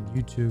Twitch, on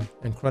YouTube.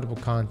 Incredible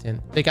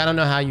content. Jake, I don't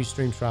know how you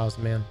stream trials,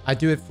 man. I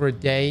do it for a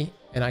day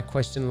and I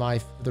question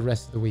life for the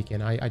rest of the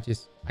weekend. I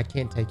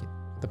can't take it.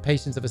 The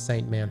patience of a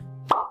saint, man.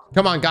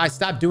 Come on, guys,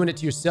 stop doing it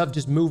to yourself.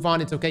 Just move on.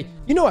 It's okay.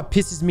 You know what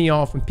pisses me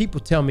off? When people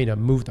tell me to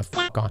move the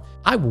fuck on.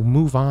 I will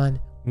move on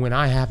when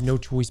I have no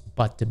choice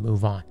but to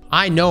move on.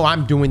 I know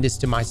I'm doing this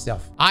to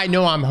myself. I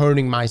know I'm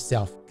hurting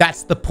myself.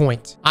 That's the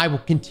point. I will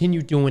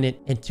continue doing it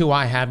until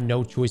I have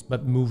no choice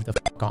but move the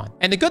fuck on.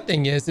 And the good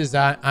thing is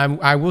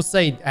I will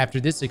say after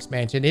this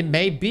expansion, it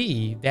may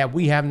be that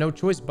we have no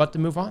choice but to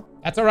move on.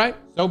 That's all right.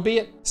 So be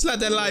it. Slap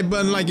that like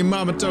button like your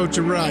mama told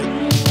you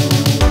right.